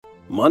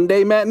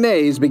Monday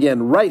matinees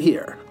begin right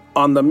here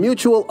on the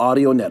Mutual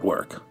Audio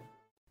Network.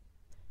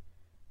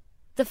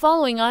 The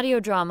following audio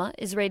drama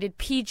is rated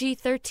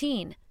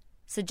PG-13,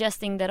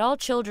 suggesting that all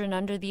children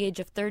under the age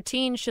of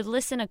 13 should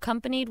listen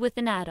accompanied with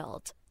an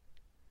adult.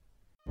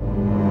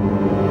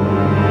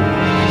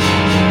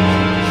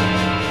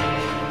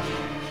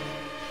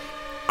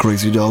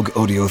 Crazy Dog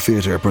Audio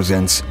Theatre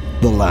presents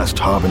The Last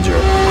Harbinger,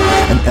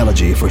 an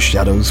elegy for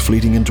shadows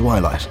fleeting in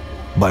twilight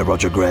by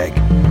Roger Gregg.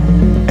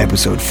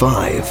 Episode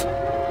 5,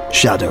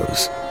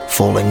 Shadows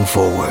Falling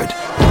Forward.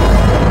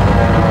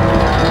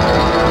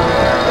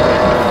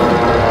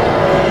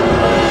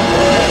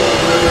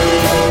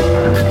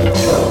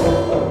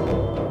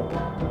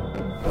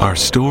 Our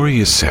story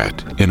is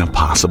set in a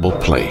possible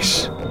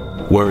place,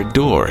 where a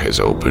door has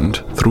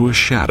opened through a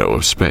shadow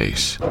of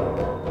space.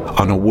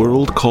 On a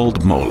world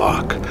called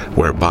Moloch,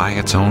 where by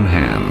its own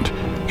hand,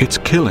 it's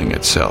killing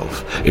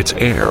itself, its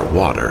air,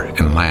 water,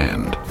 and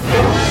land.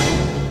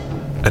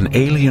 An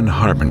alien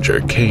harbinger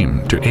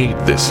came to aid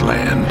this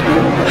land,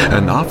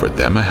 and offered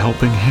them a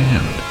helping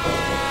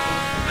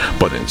hand.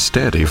 But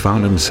instead he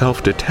found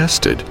himself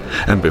detested,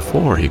 and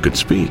before he could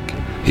speak,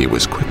 he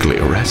was quickly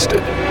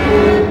arrested.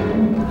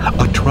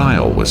 A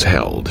trial was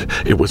held.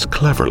 It was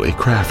cleverly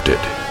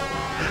crafted.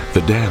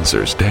 The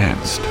dancers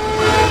danced,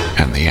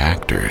 and the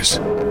actors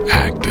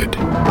acted.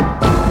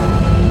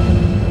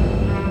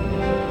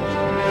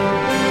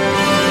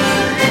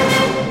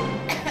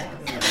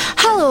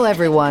 Hello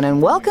everyone,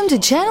 and welcome to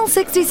Channel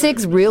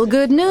 66 Real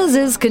Good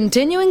News'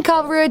 continuing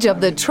coverage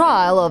of the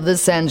trial of the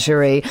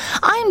century.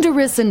 I'm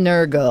Darissa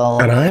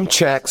Nurgle. And I'm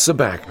Chak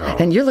Sabacco.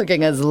 And you're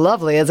looking as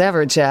lovely as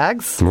ever,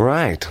 Chags.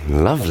 Right,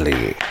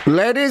 lovely.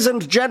 Ladies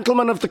and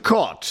gentlemen of the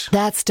court.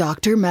 That's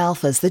Dr.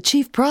 Malthus, the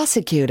chief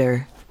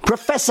prosecutor.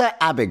 Professor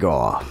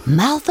Abigor.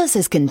 Malthus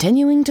is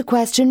continuing to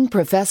question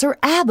Professor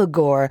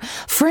Abigor,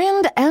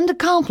 friend and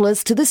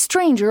accomplice to the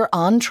stranger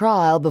on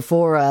trial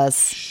before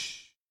us.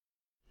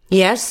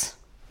 Yes?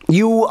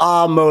 You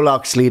are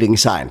Moloch's leading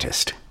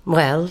scientist.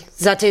 Well,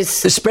 that is...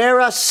 Spare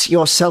us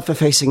your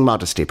self-effacing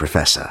modesty,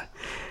 Professor.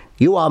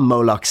 You are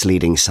Moloch's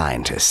leading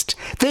scientist.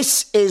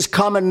 This is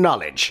common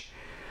knowledge.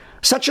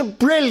 Such a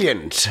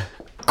brilliant,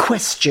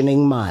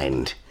 questioning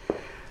mind.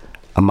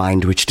 A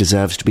mind which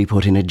deserves to be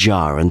put in a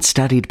jar and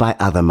studied by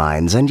other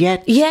minds, and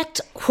yet... Yet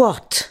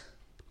what?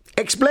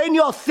 Explain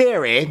your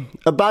theory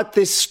about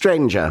this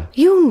stranger.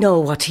 You know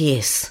what he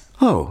is.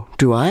 Oh,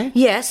 do I?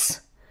 Yes.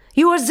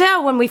 You were there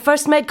when we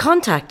first made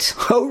contact.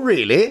 Oh,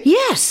 really?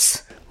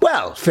 Yes.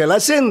 Well, fill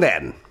us in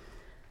then.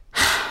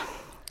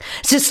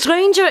 The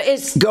stranger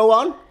is... Go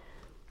on.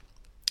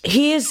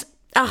 He is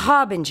a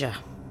harbinger.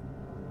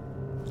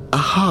 A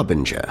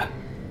harbinger?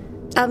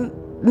 A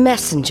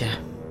messenger.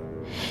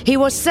 He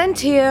was sent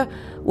here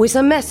with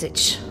a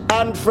message.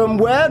 And from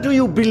where do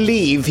you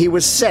believe he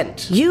was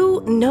sent?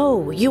 You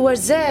know, you were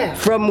there.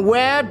 From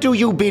where do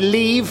you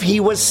believe he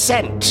was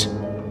sent?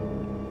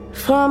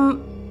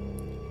 From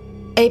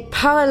a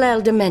parallel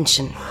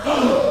dimension.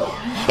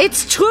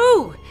 It's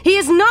true! He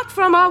is not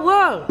from our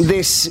world.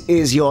 This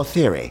is your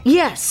theory?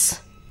 Yes.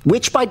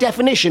 Which by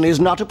definition is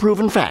not a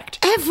proven fact.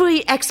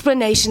 Every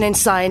explanation in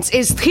science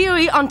is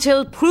theory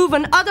until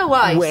proven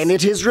otherwise. When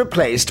it is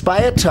replaced by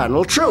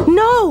eternal truth.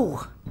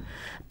 No!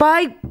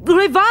 By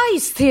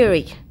revised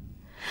theory.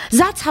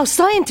 That's how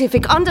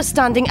scientific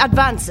understanding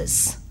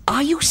advances.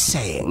 Are you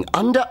saying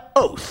under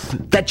oath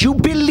that you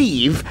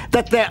believe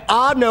that there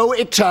are no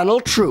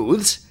eternal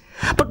truths?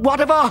 But what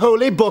of our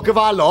holy book of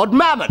our Lord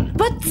Mammon?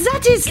 But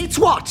that is... It's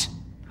what?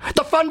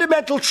 The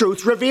fundamental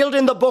truth revealed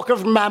in the book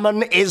of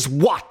Mammon is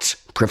what,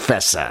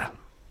 Professor?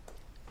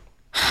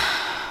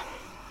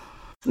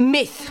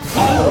 Myth.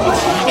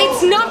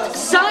 It's not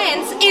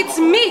science, it's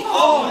myth.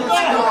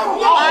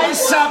 I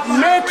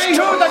submit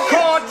to the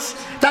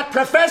court that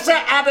Professor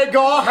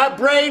Abigor, her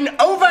brain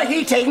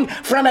overheating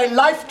from a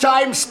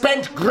lifetime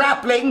spent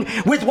grappling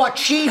with what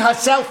she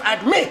herself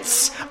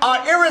admits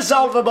are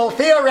irresolvable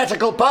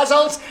theoretical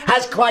puzzles,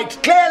 has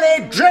quite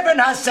clearly driven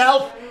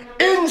herself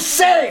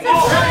insane.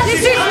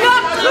 This is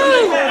not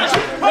true.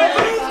 But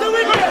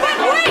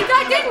wait,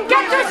 I didn't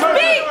get to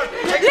speak.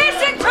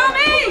 Listen to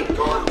me.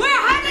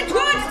 We're headed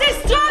towards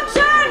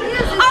destruction.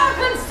 Our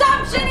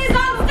consumption is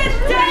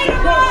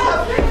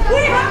unsustainable.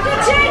 We have to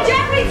change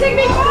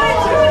everything before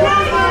it's too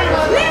late.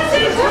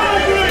 Listen to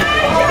me,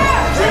 stranger.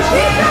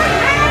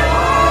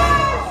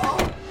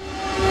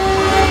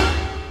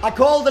 I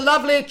call the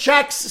lovely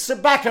Chak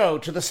Sabacco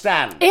to the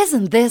stand.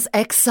 Isn't this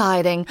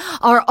exciting?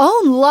 Our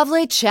own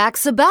lovely Chak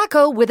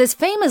Sabacco with his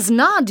famous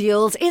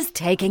nodules is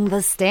taking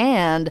the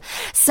stand.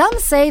 Some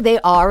say they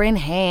are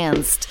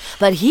enhanced,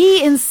 but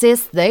he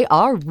insists they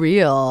are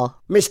real.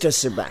 Mr.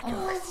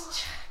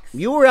 Sabacco,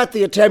 you were at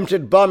the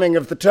attempted bombing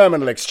of the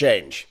terminal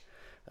exchange.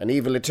 An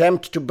evil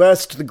attempt to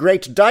burst the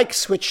great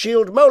dikes which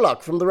shield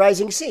Moloch from the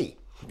rising sea.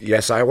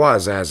 Yes, I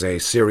was. As a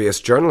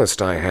serious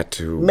journalist, I had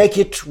to... Make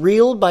it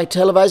real by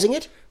televising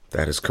it?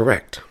 That is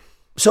correct.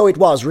 So it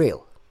was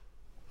real?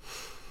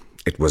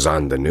 It was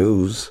on the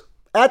news.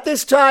 At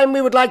this time, we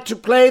would like to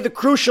play the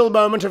crucial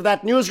moment of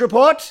that news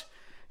report.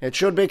 It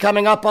should be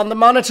coming up on the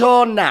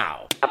monitor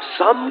now. Of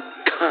some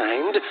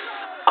kind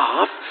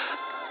of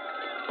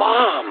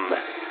bomb.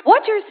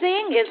 What you're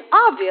seeing is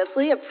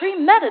obviously a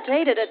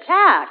premeditated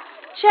attack.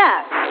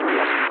 Check.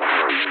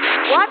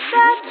 What's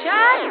that,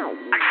 Jack?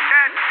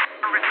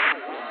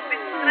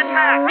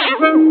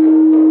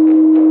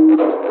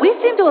 We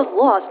seem to have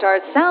lost our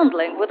sound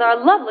link with our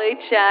lovely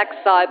Jack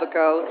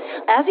Cyberco.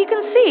 As you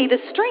can see, the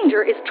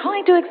stranger is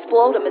trying to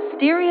explode a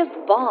mysterious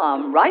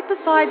bomb right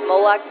beside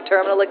Moloch's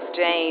terminal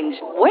exchange.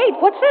 Wait,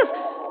 what's this?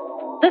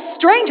 The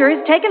stranger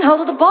has taken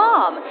hold of the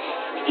bomb.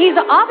 He's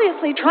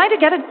obviously trying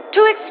to get it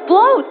to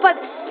explode, but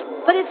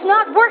it's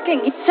not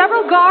working.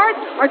 Several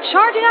guards are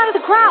charging out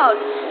of the crowd.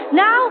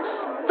 Now,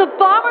 the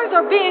bombers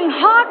are being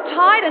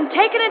hog-tied and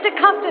taken into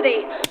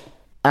custody.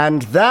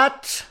 And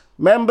that,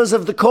 members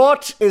of the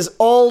court, is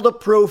all the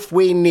proof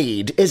we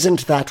need.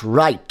 Isn't that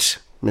right,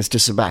 Mr.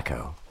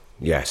 Sabacco?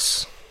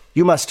 Yes.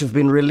 You must have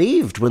been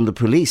relieved when the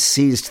police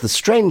seized the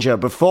stranger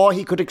before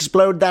he could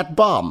explode that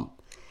bomb.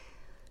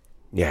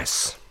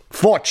 Yes.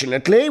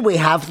 Fortunately, we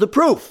have the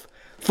proof.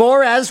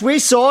 For as we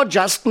saw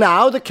just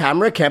now, the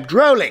camera kept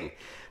rolling,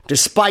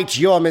 despite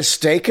your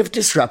mistake of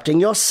disrupting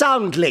your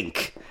sound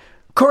link.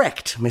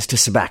 Correct, Mr.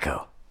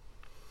 Sabacco?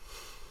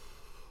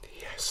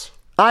 Yes.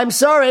 I'm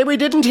sorry we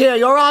didn't hear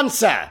your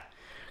answer.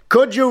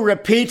 Could you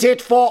repeat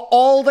it for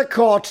all the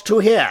court to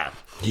hear?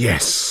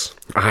 Yes.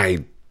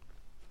 I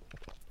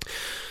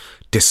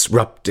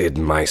disrupted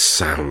my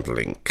sound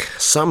link.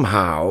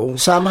 Somehow?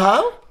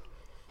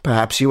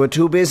 Perhaps you were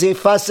too busy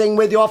fussing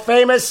with your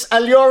famous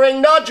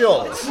alluring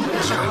nodules.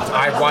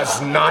 I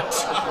was not.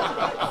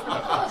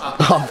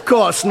 Of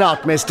course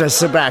not, Mr.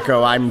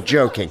 Sabacco. I'm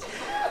joking.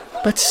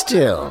 But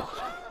still,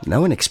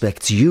 no one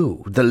expects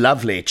you, the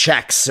lovely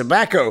Jack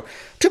Sabacco,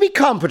 to be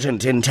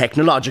competent in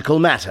technological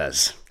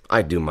matters.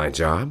 I do my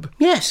job.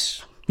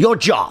 Yes, your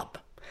job.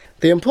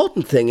 The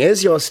important thing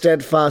is your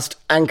steadfast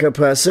anchor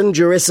person,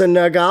 Jerissa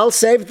Nergal,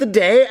 saved the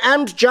day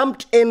and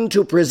jumped in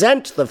to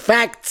present the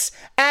facts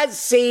as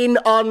seen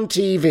on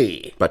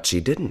TV. But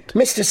she didn't.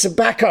 Mr.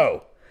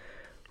 Sabacco,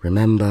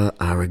 remember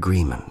our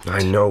agreement. I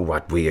know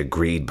what we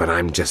agreed, but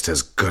I'm just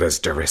as good as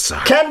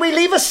Jerissa. Can we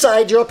leave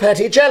aside your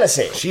petty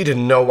jealousy? She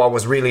didn't know what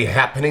was really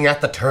happening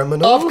at the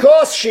terminal. Of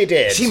course she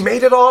did. She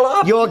made it all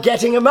up. You're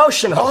getting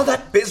emotional. All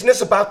that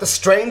business about the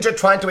stranger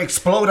trying to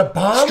explode a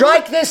bomb?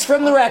 Strike this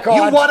from the record.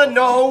 You want to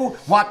know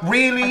what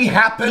really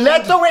happened?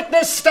 Let the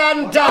witness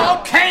stand down.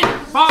 Okay,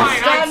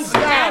 fine. I'm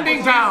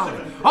standing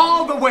down.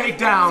 All the way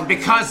down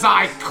because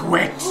I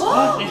quit.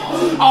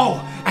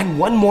 Oh, and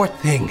one more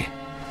thing.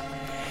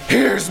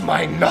 Here's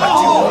my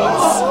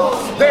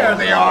nodules. There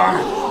they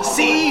are.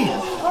 See?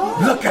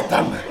 Look at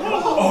them.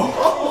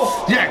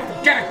 Oh, yeah,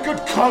 get a good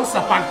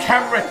close-up on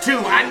camera too.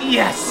 And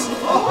yes,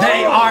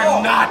 they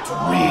are not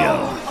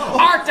real.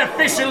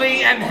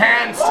 Artificially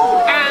enhanced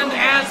and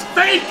as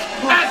fake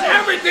as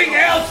everything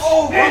else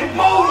in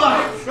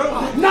Moloch.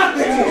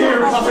 Nothing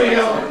here is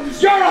real.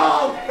 You're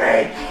all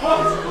fake.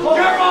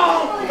 You're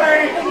all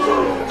fake.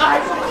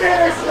 I'm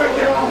finished with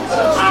you.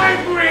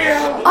 I'm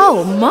real.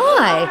 Oh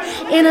my!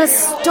 In a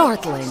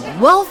startling,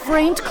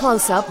 well-framed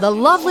close-up, the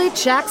lovely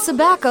Jack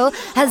Sabacco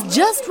has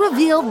just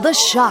revealed the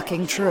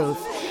shocking truth.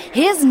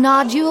 His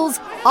nodules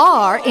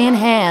are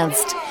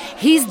enhanced.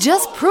 He's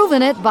just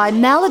proven it by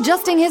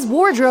maladjusting his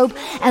wardrobe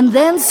and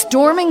then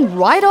storming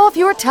right off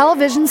your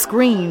television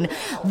screen.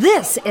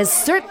 This is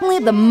certainly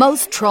the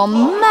most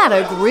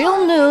traumatic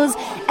real news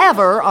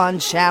ever on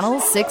Channel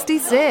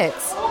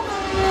 66.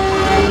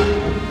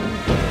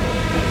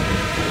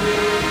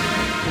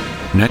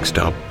 Next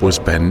up was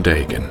Ben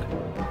Dagan,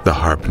 the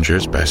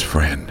Harbinger's best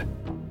friend,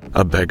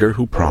 a beggar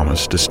who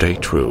promised to stay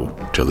true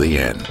till the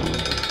end.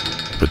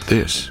 But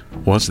this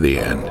was the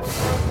end,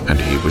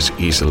 and he was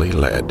easily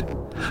led,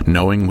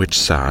 knowing which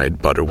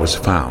side butter was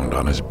found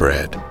on his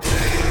bread.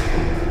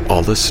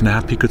 All the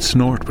snap he could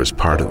snort was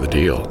part of the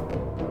deal.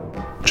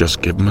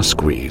 Just give him a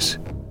squeeze,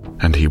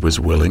 and he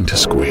was willing to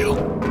squeal.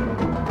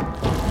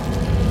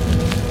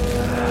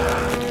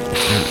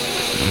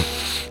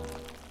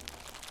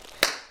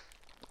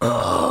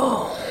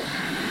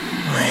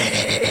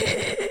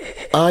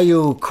 Are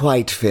you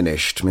quite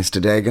finished,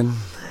 Mr. Dagan?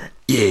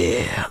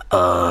 Yeah,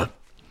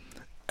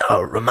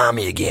 remind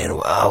me again,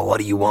 what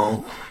do you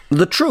want?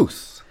 The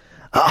truth.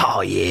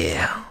 Oh,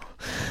 yeah,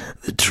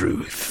 the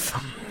truth.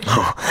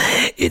 Oh,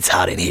 it's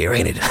hot in here,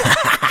 ain't it?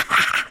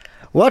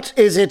 What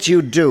is it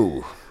you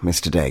do,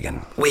 Mr.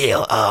 Dagan?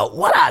 Well,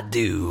 what I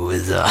do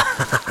is,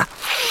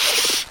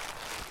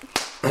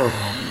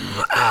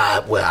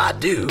 I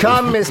do.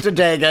 Come, Mr.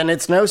 Dagan,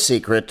 it's no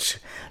secret.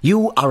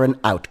 You are an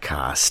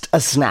outcast, a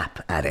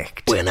snap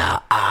addict. Well,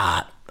 now,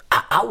 I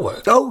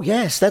work. Oh,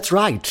 yes, that's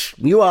right.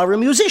 You are a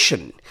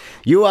musician.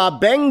 You are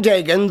Ben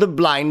Dagan, the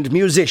blind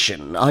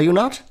musician, are you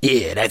not?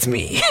 Yeah, that's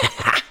me.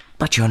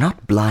 But you're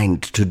not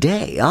blind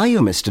today, are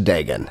you, Mr.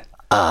 Dagan?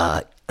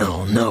 Oh,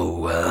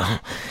 no.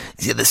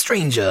 See, the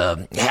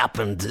stranger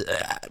happened,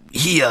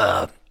 he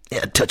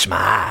touched my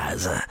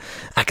eyes.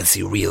 I can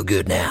see real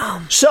good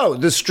now. So,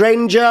 the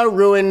stranger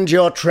ruined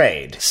your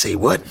trade. Say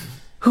what?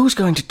 Who's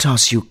going to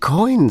toss you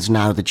coins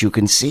now that you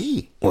can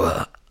see?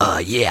 Well,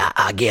 yeah,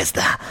 I guess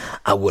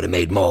I would have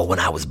made more when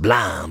I was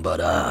blind, but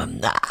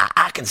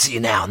I can see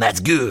now, and that's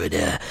good.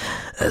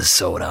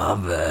 Sort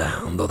of,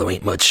 though there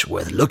ain't much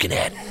worth looking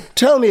at.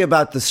 Tell me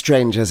about the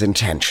stranger's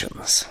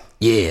intentions.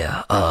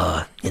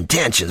 Yeah,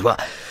 intentions. Well,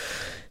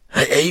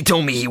 he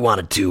told me he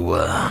wanted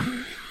to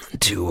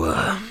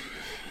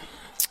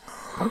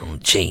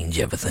change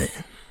everything.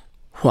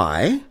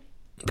 Why?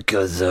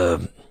 Because,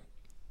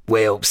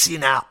 well, see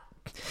now,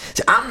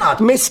 I'm not...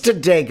 Mr.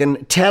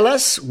 Dagan, tell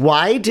us,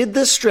 why did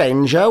the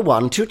stranger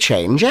want to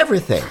change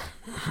everything?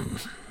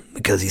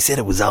 Because he said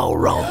it was all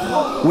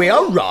wrong. We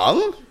are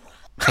wrong?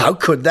 How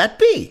could that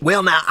be?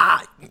 Well,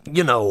 now,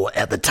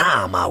 at the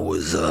time, I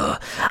was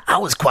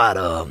quite,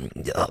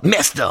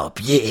 messed up,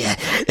 yeah.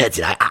 That's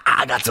it,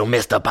 I got so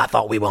messed up, I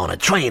thought we were on a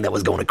train that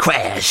was going to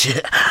crash.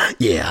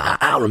 Yeah,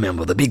 I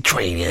remember the big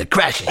train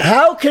crashing.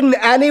 How can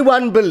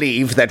anyone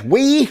believe that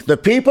we, the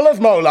people of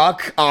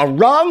Moloch, are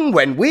wrong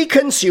when we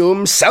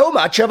consume so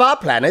much of our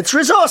planet's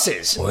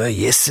resources? Well,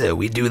 yes, sir,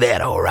 we do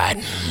that, all right.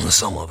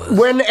 Some of us.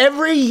 When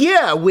every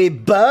year we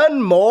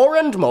burn more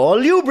and more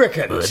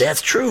lubricant.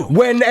 That's true.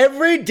 When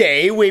every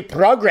day we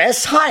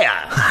progress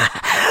higher.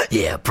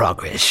 Yeah,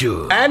 progress,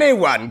 sure.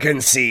 Anyone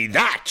can see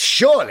that,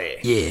 surely.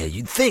 Yeah,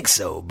 you'd think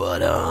so, but,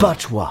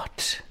 But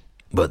what?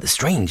 But the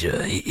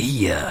stranger,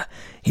 he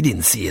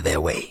didn't see it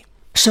that way.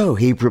 So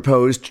he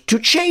proposed to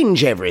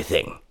change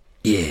everything?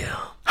 Yeah.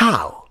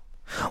 How?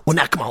 Well,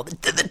 now, come on, the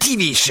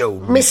TV show...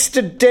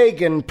 Mr.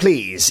 Dagan,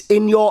 please,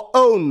 in your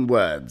own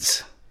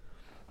words.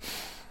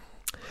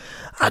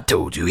 I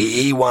told you,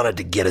 he wanted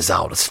to get us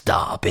all to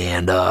stop,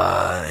 and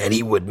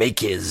he would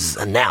make his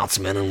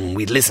announcement, and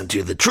we'd listen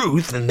to the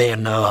truth, and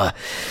then, well,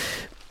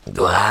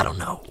 I don't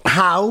know.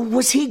 How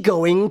was he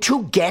going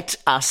to get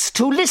us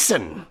to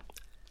listen?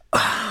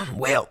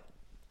 Well,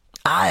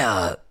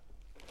 I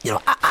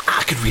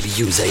could really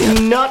use a...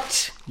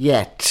 Not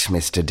yet,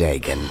 Mr.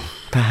 Dagan.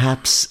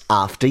 Perhaps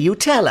after you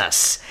tell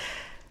us.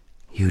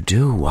 You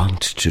do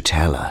want to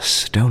tell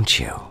us, don't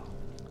you?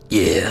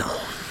 Yeah,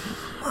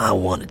 I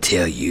want to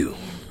tell you.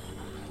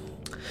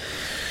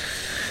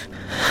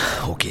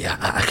 Okay,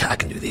 I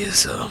can do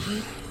this.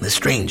 The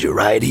stranger,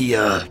 right?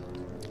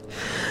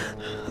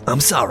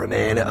 I'm sorry,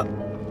 man.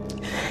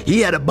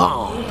 He had a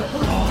bomb.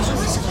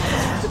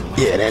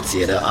 Yeah, that's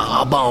it.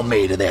 A bomb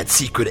made of that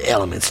secret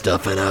element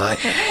stuff, and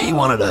he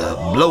wanted to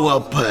blow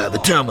up the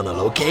terminal,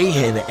 okay,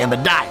 and the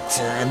dikes,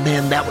 and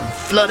then that would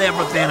flood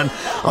everything, and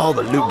all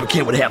the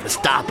lubricant would have to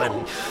stop,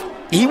 and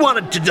he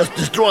wanted to just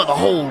destroy the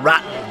whole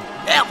rotten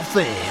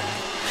everything,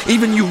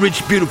 even you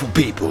rich, beautiful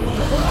people.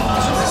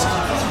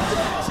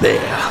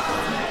 There.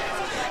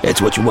 That's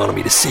what you wanted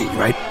me to see,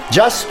 right?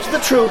 Just the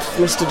truth,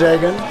 Mr.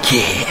 Dagan.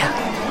 Yeah.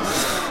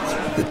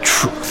 The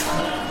truth.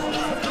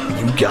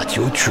 You got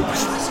your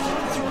truth.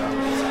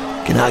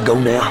 Can I go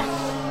now?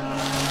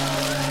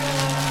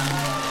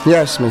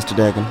 Yes, Mr.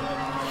 Dagan.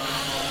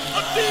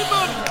 A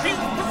demon! He's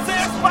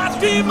possessed by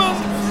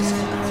demons!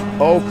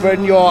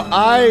 Open your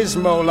eyes,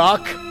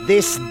 Moloch.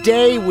 This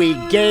day we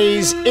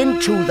gaze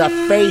into the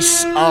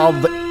face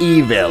of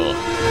evil.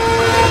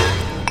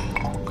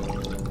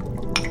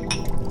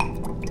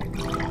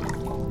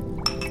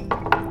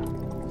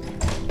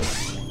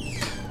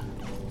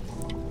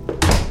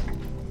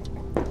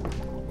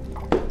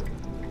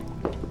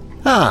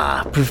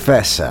 Ah,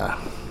 Professor.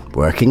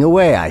 Working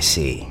away, I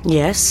see.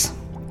 Yes.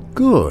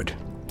 Good.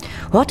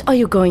 What are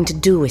you going to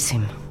do with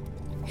him?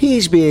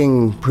 He's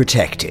being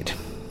protected.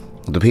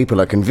 The people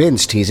are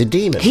convinced he's a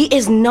demon. He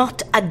is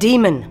not a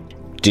demon.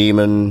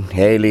 Demon,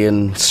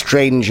 alien,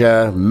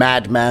 stranger,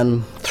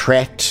 madman,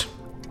 threat.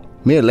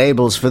 Mere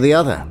labels for the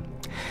other.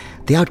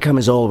 The outcome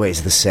is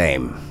always the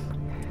same.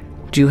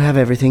 Do you have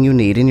everything you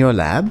need in your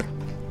lab?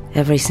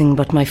 Everything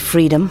but my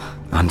freedom.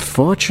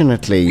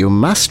 Unfortunately, you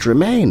must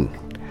remain.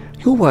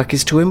 Your work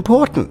is too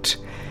important.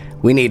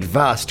 We need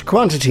vast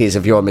quantities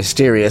of your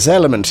mysterious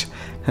element,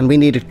 and we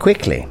need it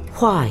quickly.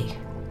 Why?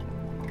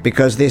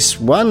 Because this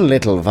one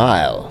little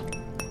vial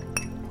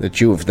that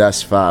you've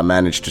thus far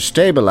managed to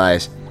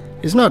stabilize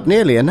is not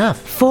nearly enough.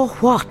 For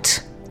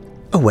what?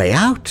 A way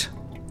out.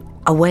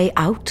 A way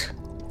out?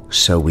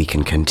 So we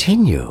can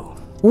continue.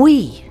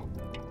 We?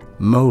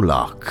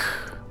 Moloch.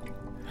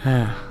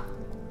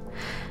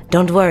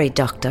 Don't worry,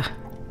 Doctor.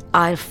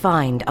 I'll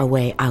find a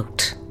way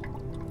out.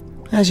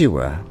 As you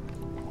were.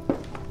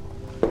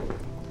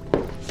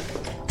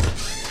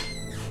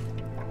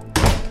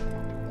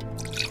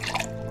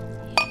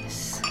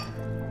 Yes.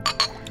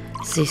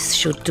 This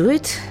should do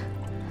it.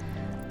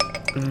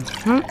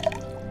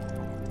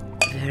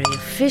 Very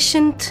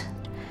efficient.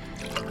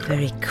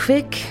 Very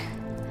quick.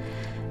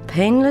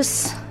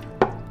 Painless.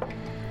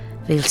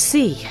 We'll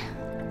see.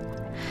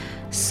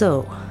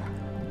 So,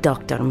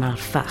 Dr.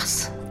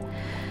 Malphas,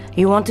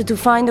 you wanted to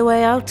find a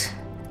way out?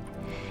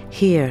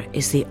 Here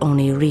is the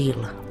only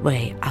real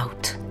way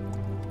out.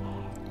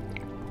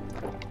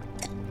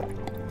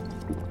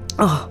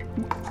 Oh.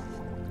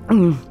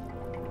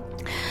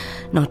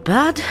 Not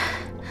bad.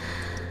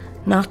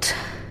 Not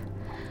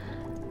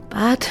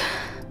bad.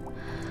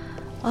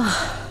 What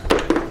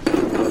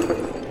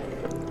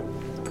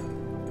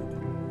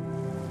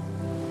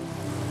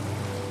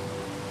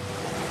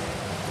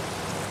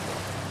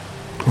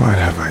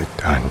have I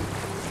done?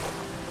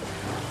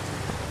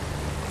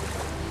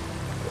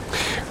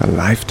 A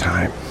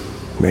lifetime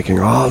making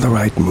all the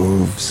right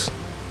moves.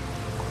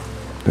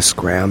 The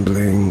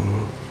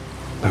scrambling,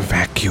 the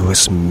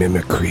vacuous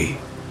mimicry,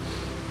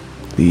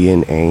 the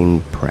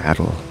inane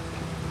prattle.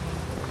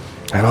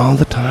 And all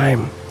the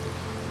time,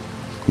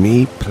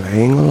 me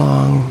playing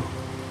along,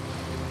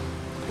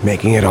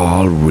 making it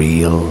all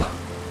real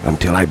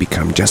until I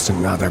become just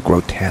another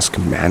grotesque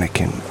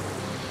mannequin,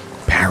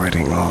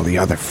 parroting all the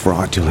other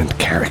fraudulent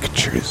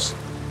caricatures.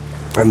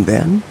 And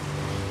then,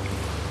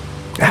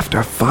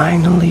 after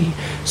finally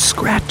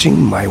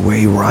scratching my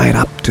way right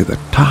up to the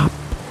top,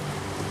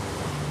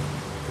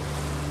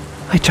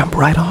 I jump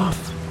right off.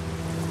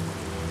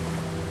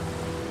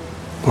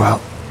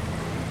 Well,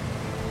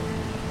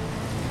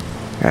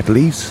 at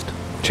least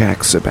Jack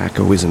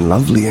Sabacco isn't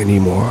lovely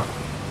anymore.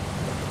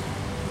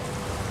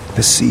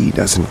 The sea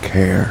doesn't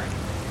care.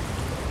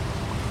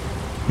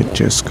 It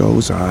just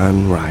goes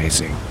on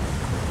rising.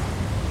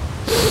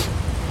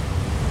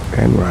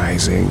 And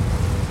rising.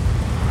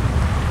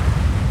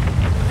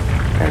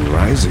 And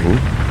rising.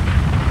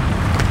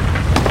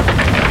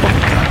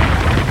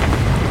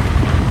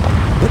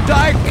 The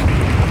dike!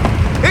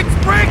 It's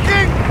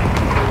breaking!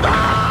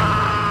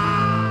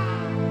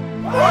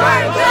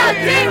 Warn the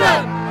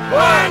demon!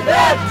 Warn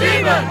the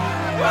demon!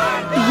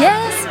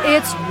 Yes,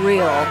 it's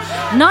real.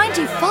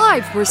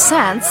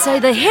 95% say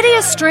the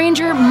hideous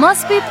stranger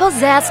must be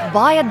possessed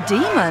by a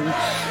demon.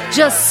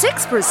 Just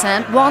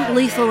 6% want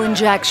lethal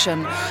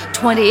injection.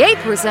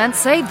 28%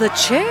 say the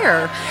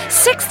chair.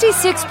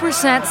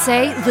 66%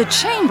 say the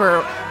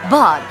chamber.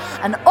 But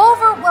an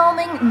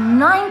overwhelming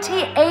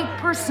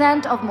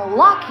 98% of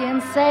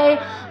Molochians say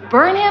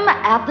burn him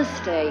at the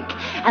stake.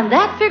 And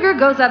that figure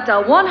goes up to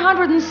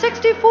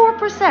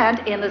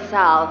 164% in the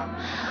South.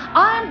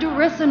 I'm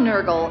Darissa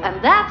Nurgle,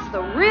 and that's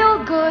the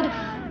real good...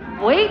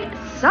 Wait,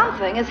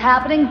 something is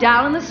happening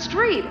down in the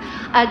street.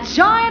 A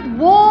giant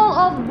wall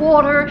of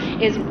water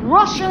is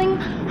rushing,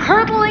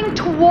 hurtling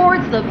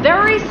towards the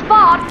very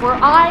spot where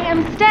I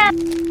am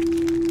standing.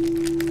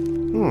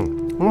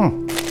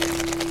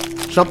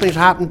 Something's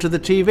happened to the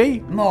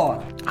TV.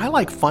 More. I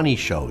like funny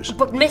shows.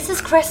 But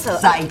Mrs. Crystal...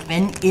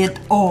 Siphon it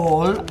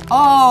all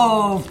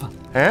off.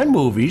 And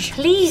movies.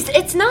 Please,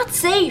 it's not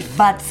safe.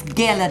 But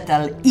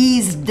skeletal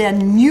is the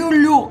new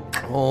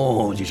look.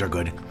 Oh, these are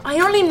good. I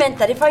only meant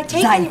that if I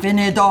take... Siphon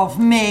it off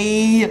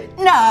me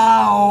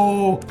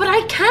now. But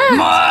I can't.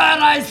 More,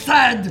 I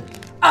said.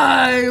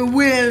 I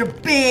will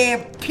be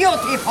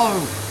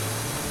beautiful.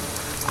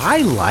 I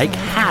like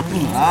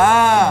happy.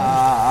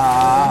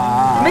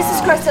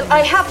 Mrs. Crystal,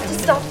 I have to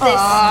stop this.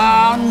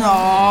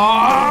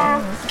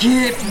 No.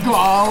 Keep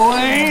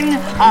going.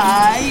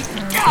 I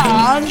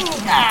can't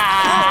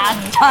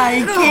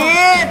take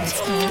it.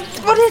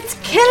 But it's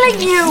killing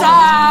you.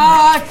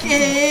 Suck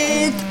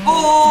it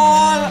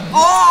all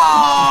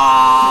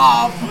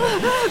off.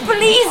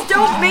 Please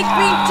don't make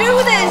me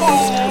do this.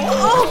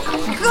 Oh,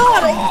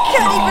 God, I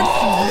can't even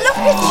look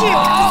at you.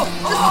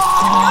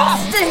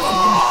 It's disgusting.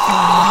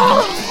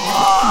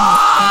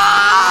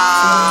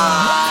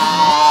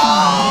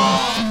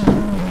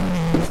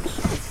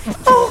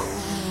 Oh,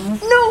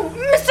 no,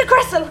 Mr.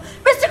 Crystal.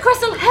 Mr.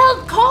 Crystal,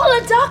 help. Call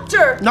a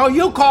doctor. No,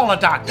 you call a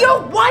doctor.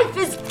 Your wife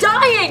is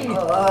dying.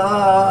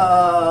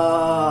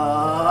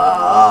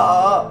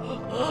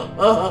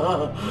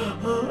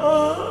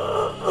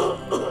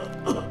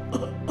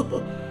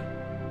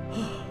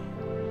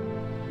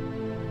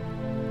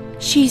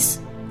 She's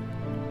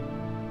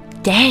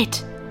dead.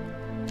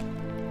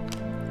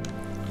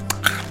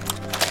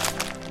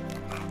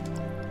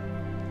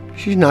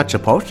 She's not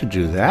supposed to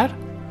do that.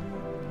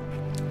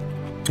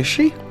 Is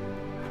she?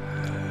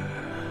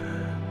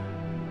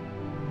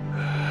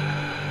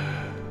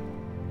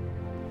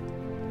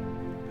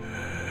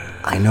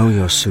 I know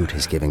your suit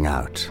is giving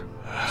out,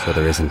 so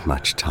there isn't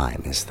much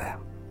time, is there?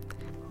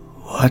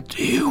 What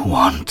do you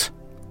want?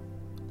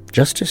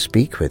 Just to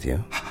speak with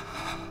you.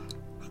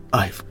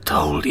 I've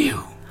told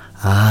you.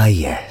 Ah,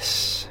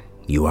 yes.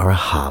 You are a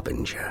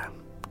harbinger,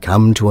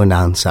 come to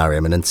announce our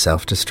imminent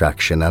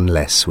self-destruction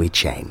unless we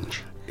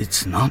change.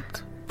 It's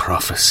not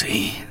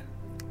prophecy.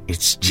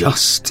 It's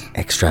just...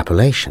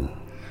 extrapolation.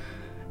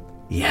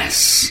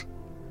 Yes.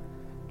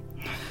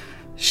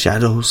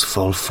 Shadows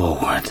fall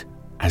forward,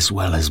 as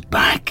well as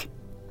back.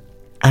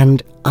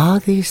 And are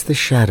these the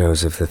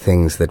shadows of the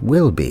things that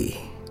will be,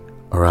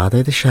 or are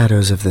they the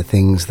shadows of the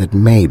things that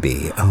may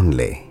be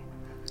only?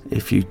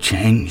 If you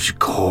change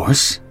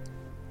course,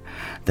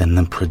 then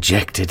the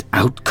projected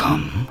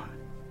outcome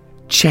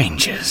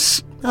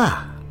changes.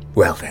 Ah,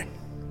 well then,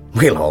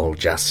 we'll all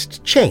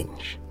just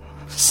change.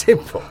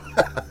 Simple.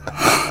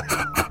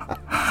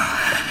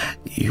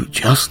 You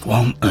just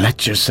won't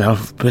let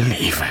yourself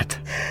believe it.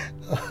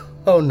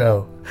 Oh,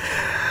 no.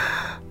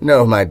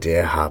 No, my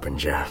dear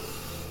Harbinger.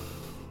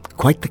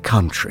 Quite the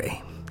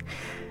contrary.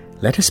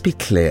 Let us be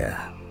clear.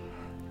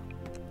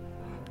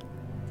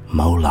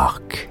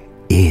 Moloch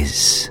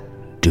is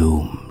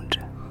doomed.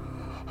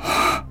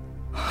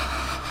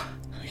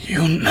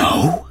 You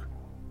know?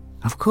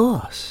 Of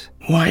course.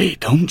 Why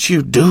don't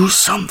you do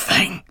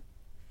something?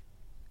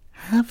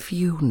 Have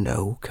you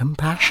no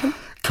compassion?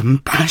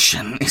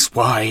 Compassion is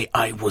why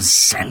I was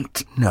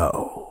sent.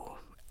 No.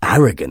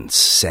 Arrogance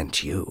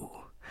sent you.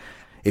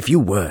 If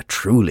you were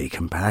truly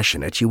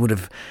compassionate, you would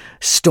have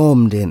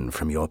stormed in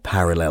from your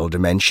parallel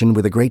dimension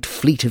with a great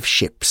fleet of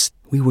ships.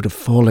 We would have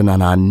fallen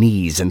on our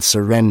knees and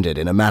surrendered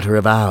in a matter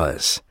of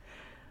hours.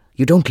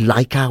 You don't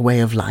like our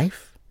way of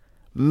life?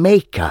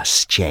 Make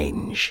us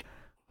change.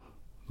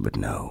 But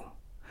no.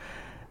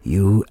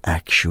 You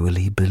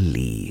actually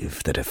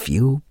believe that a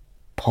few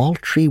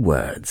paltry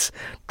words,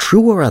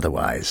 true or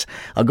otherwise,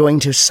 are going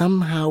to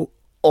somehow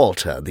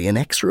alter the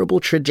inexorable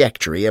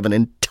trajectory of an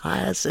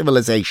entire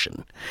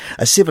civilization.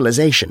 A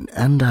civilization,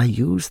 and I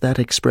use that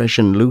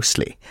expression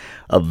loosely,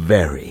 of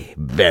very,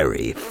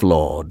 very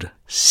flawed,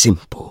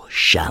 simple,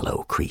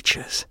 shallow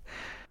creatures.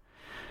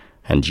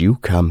 And you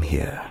come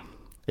here,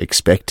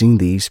 expecting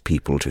these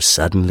people to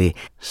suddenly,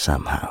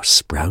 somehow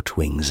sprout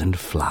wings and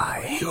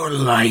fly. You're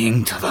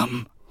lying to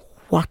them.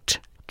 What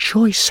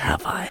choice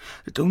have I?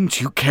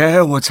 Don't you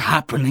care what's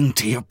happening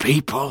to your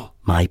people?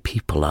 My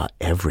people are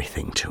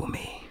everything to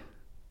me.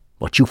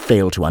 What you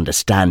fail to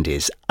understand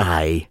is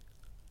I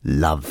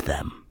love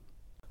them.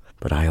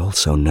 But I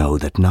also know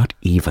that not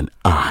even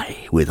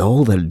I, with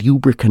all the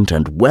lubricant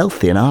and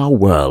wealth in our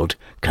world,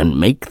 can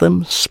make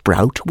them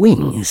sprout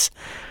wings.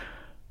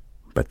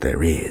 But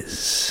there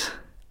is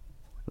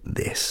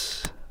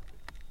this.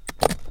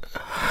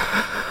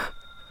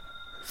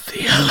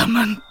 The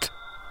element?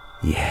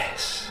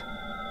 Yes.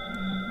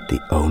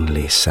 The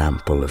only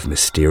sample of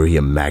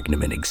Mysterium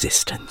Magnum in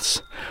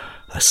existence.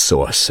 A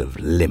source of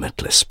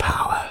limitless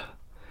power.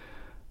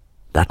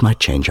 That might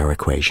change our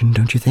equation,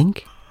 don't you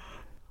think?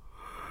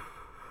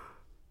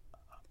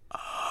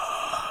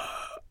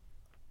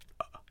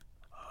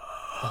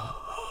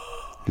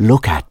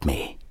 Look at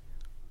me.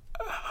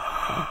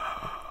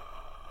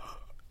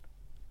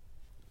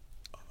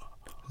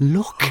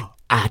 Look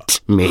at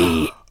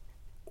me.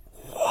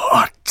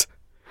 What?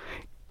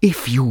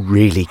 If you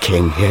really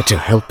came here to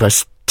help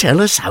us,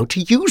 tell us how to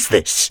use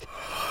this.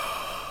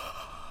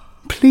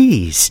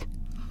 Please.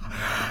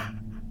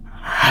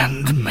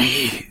 Hand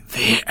me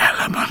the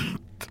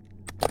element.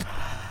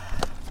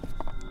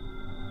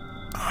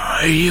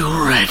 Are you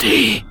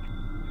ready?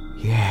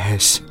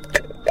 Yes.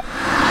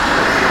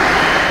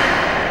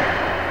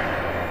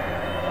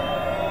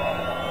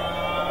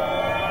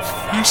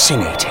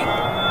 Fascinating.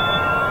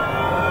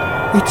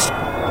 It's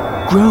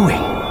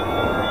growing.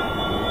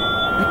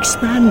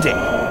 Expanding.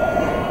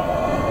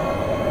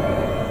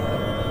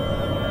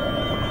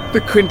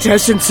 The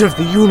quintessence of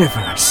the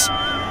universe.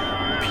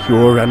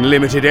 Pure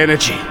unlimited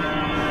energy.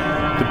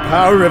 The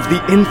power of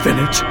the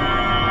infinite.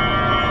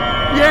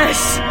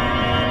 Yes!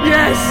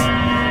 Yes!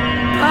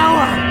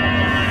 Power!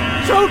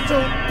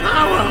 Total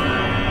power!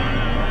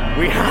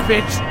 We have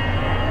it!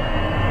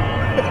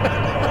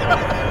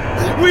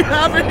 We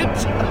have it!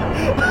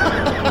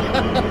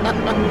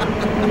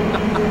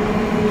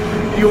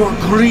 Your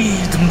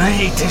greed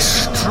may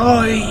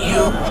destroy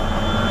you,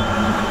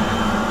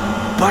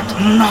 but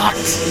not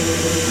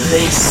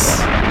this.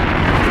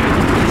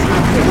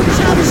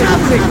 What's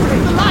happening?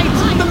 The light!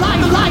 The light!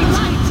 The light!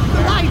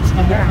 The light!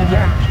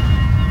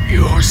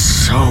 You're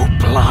so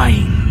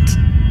blind.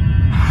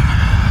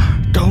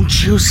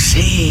 Don't you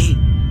see?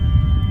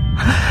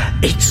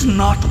 It's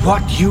not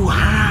what you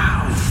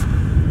have.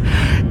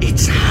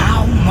 It's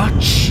how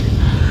much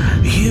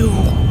you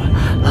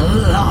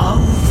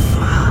love.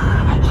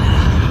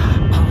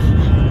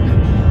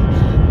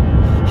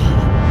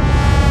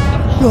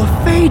 You're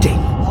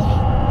fading.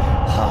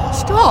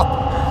 Stop.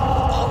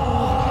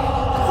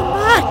 Come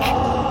back.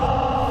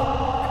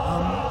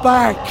 Come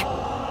back.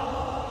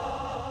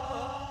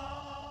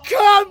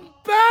 Come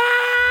back!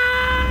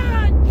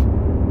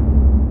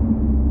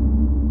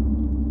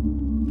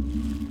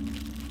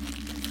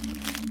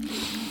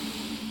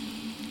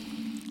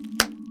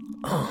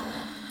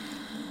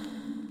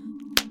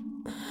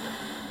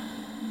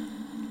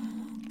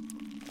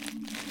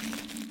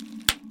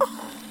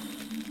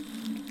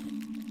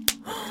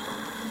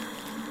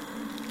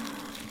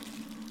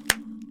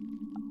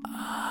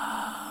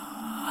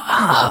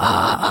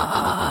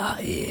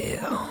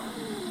 Yeah.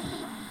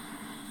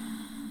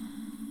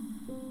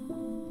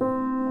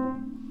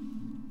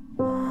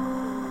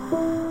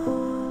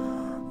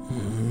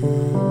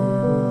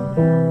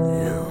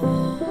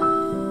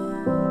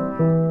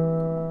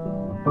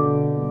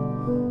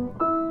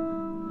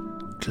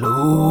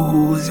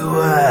 Close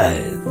your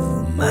eyes,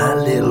 my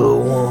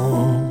little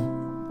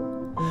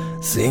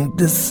one. Sink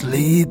to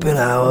sleep in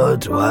our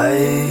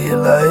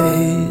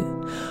twilight.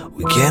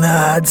 We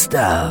cannot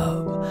stop.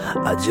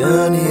 Our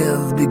journey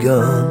has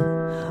begun.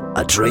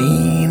 Our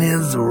train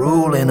is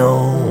rolling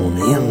on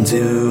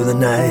into the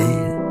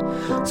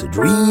night. So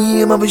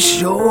dream of a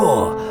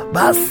shore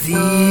by a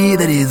sea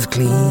that is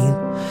clean,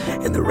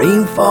 and the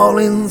rain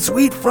falling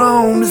sweet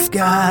from the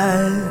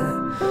sky.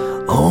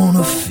 on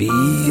a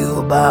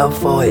field by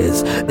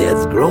fires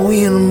that's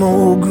growing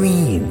more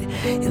green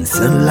in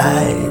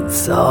sunlight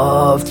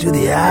soft to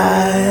the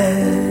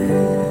eye.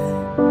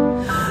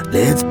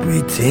 Let's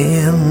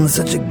pretend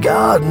such a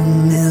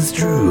garden is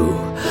true,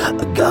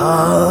 a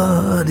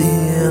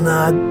garden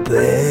I'd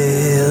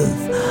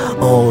pass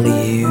on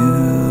you.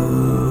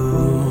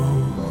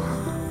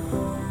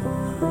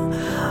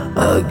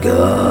 A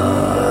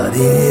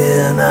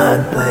garden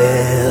I'd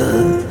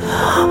pass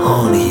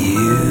on you.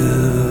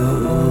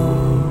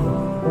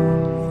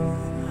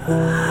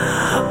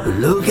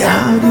 Look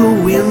out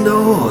your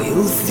window,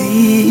 you'll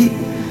see it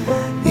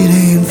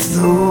ain't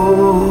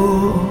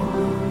so.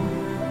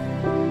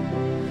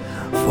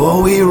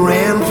 For we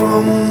ran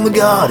from the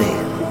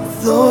garden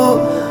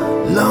so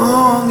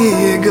long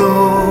ago.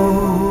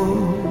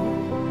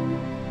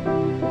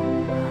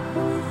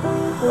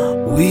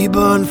 We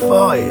burn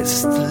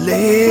forests to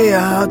lay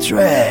our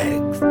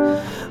tracks,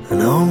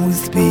 and on we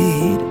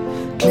speed,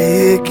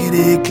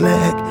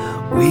 clickety-clack,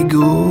 we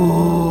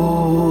go.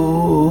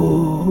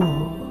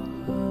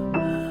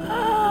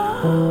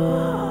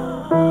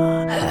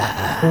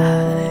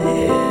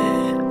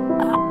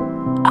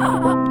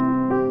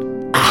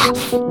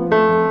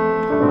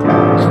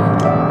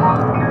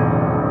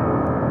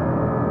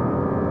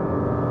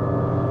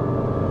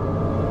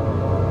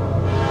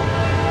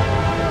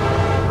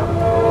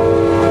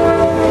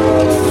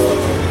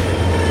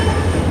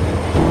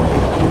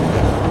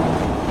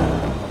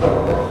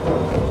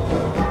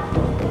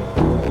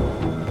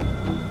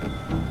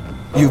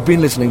 You've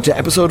been listening to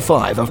Episode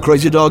 5 of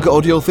Crazy Dog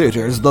Audio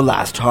Theatre's The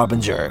Last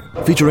Harbinger,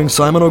 featuring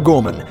Simon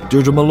O'Gorman,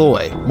 Deirdre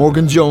Malloy,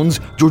 Morgan Jones,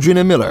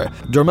 Georgina Miller,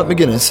 Dermot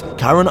McGuinness,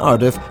 Karen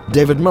Ardiff,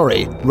 David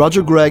Murray,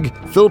 Roger Gregg,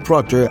 Phil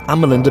Proctor,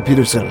 and Melinda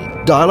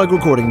Peterson. Dialogue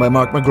recording by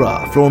Mark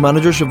McGrath, floor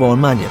manager Siobhan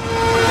Mannion.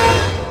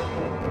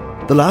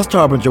 The Last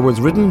Harbinger was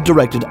written,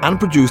 directed, and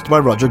produced by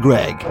Roger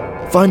Gregg.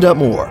 Find out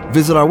more.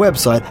 Visit our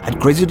website at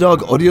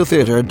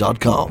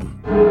crazydogaudiotheatre.com.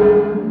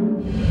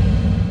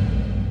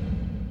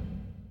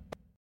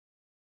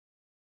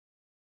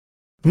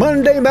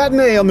 Monday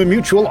Matinee on the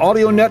Mutual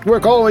Audio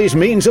Network always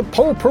means a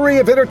potpourri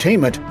of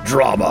entertainment,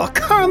 drama,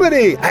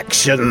 comedy,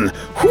 action.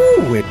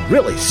 Whew, it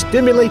really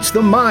stimulates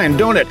the mind,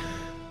 don't it?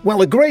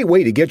 Well, a great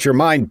way to get your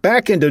mind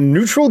back into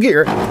neutral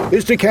gear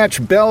is to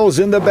catch Bells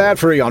in the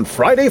Battery on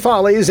Friday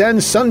Follies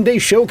and Sunday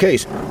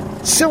Showcase.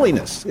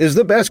 Silliness is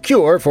the best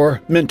cure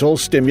for mental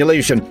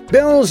stimulation.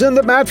 Bells in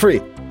the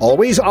Battery,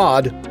 always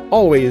odd,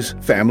 always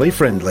family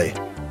friendly.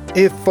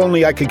 If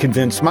only I could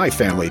convince my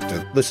family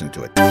to listen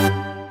to it.